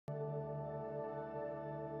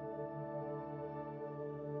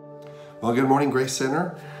Well, good morning, Grace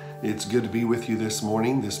Center. It's good to be with you this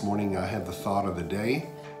morning. This morning I have the thought of the day.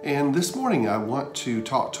 And this morning I want to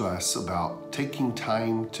talk to us about taking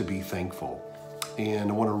time to be thankful.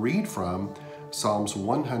 And I want to read from Psalms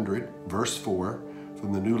 100, verse 4,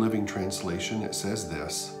 from the New Living Translation. It says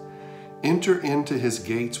this: "Enter into his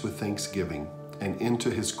gates with thanksgiving and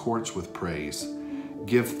into his courts with praise.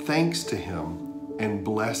 Give thanks to him and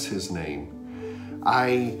bless his name."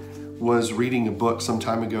 I was reading a book some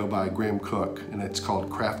time ago by Graham Cook, and it's called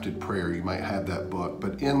Crafted Prayer. You might have that book.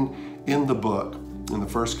 But in the book, in the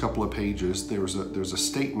first couple of pages, there's a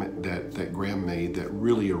statement that Graham made that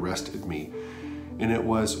really arrested me. And it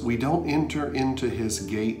was, we don't enter into his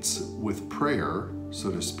gates with prayer, so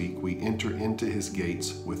to speak. We enter into his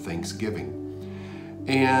gates with thanksgiving.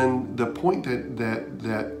 And the point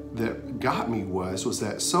that got me was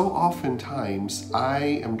that so oftentimes I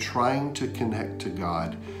am trying to connect to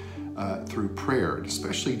God through prayer,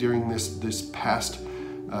 especially during this past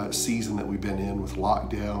season that we've been in with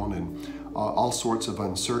lockdown and all sorts of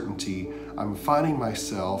uncertainty. I'm finding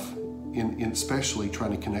myself in especially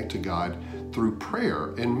trying to connect to God through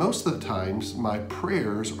prayer. And most of the times my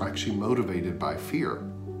prayers are actually motivated by fear.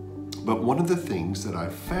 But one of the things that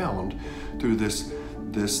I've found through this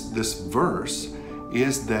verse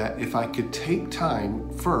is that if I could take time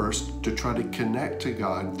first to try to connect to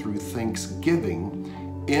God through thanksgiving,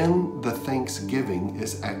 in the thanksgiving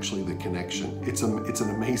is actually the connection. It's an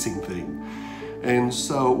amazing thing. And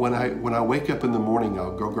so when I wake up in the morning,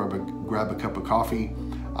 I'll go grab a cup of coffee.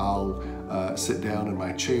 I'll sit down in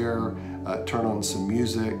my chair, turn on some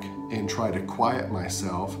music, and try to quiet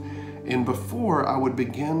myself. And before, I would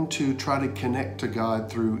begin to try to connect to God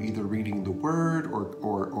through either reading the Word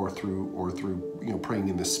or through praying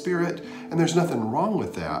in the Spirit. And there's nothing wrong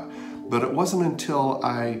with that. But it wasn't until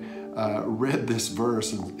I read this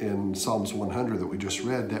verse in Psalms 100 that we just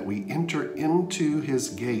read that we enter into his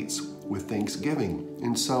gates with thanksgiving.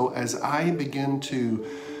 And so as I begin to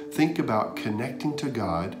think about connecting to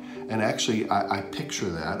God, and actually I picture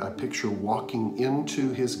that, I picture walking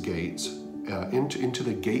into his gates, into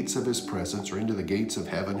the gates of his presence, or into the gates of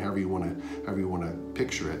heaven, however you want to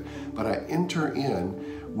picture it. But I enter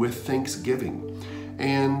in with thanksgiving.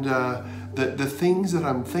 And the things that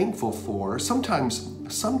I'm thankful for,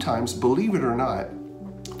 sometimes, believe it or not,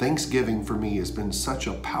 Thanksgiving for me has been such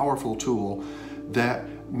a powerful tool that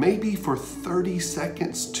maybe for 30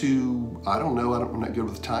 seconds to, I'm not good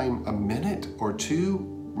with time, a minute or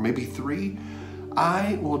two, maybe 3,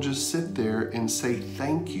 I will just sit there and say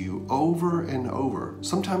thank you over and over.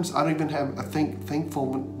 Sometimes I don't even have a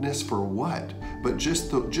thankfulness for what, but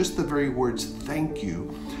just the very words thank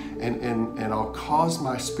you. And I'll cause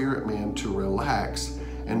my spirit man to relax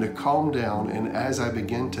and to calm down. And as I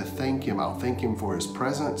begin to thank him, I'll thank him for his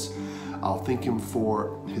presence. I'll thank him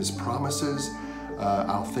for his promises.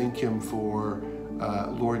 I'll thank him for,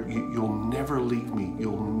 Lord, you'll never leave me.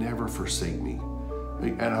 You'll never forsake me.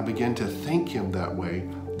 And I begin to thank him that way.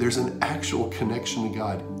 There's an actual connection to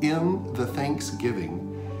God. In the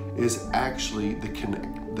thanksgiving is actually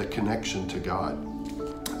the connection to God.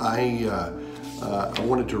 I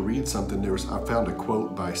wanted to read something. I found a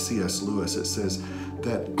quote by C.S. Lewis. It says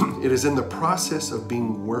that it is in the process of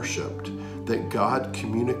being worshiped that God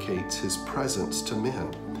communicates his presence to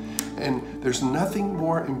men. And there's nothing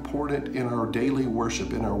more important in our daily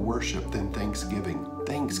worship, in our worship, than thanksgiving.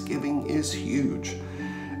 Thanksgiving is huge.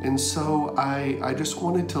 And so I just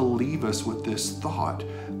wanted to leave us with this thought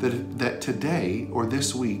that today or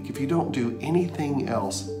this week, if you don't do anything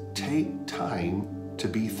else, take time to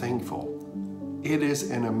be thankful. It is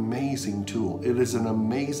an amazing tool. It is an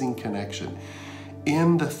amazing connection.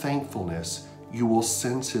 In the thankfulness, you will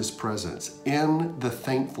sense his presence. In the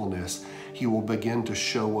thankfulness, he will begin to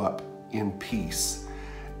show up in peace,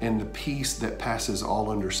 and the peace that passes all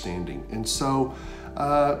understanding. And so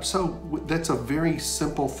that's a very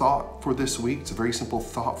simple thought for this week. It's a very simple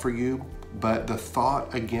thought for you. But the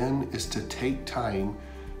thought, again, is to take time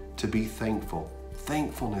to be thankful.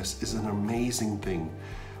 Thankfulness is an amazing thing.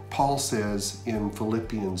 Paul says in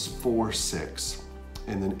Philippians 4:6,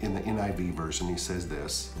 in the NIV version, he says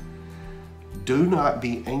this: "Do not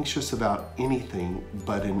be anxious about anything,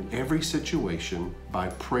 but in every situation, by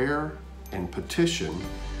prayer and petition,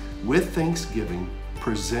 with thanksgiving,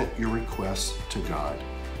 present your requests to God."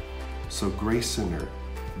 So Grace Center,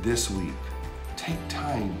 this week, take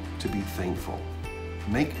time to be thankful.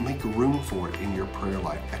 Make room for it in your prayer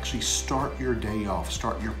life. Actually start your day off,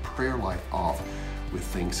 start your prayer life off with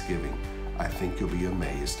thanksgiving. I think you'll be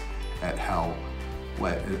amazed at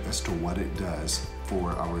as to what it does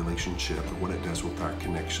for our relationship and what it does with our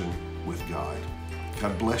connection with God.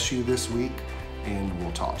 God bless you this week. and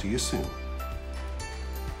we'll talk to you soon.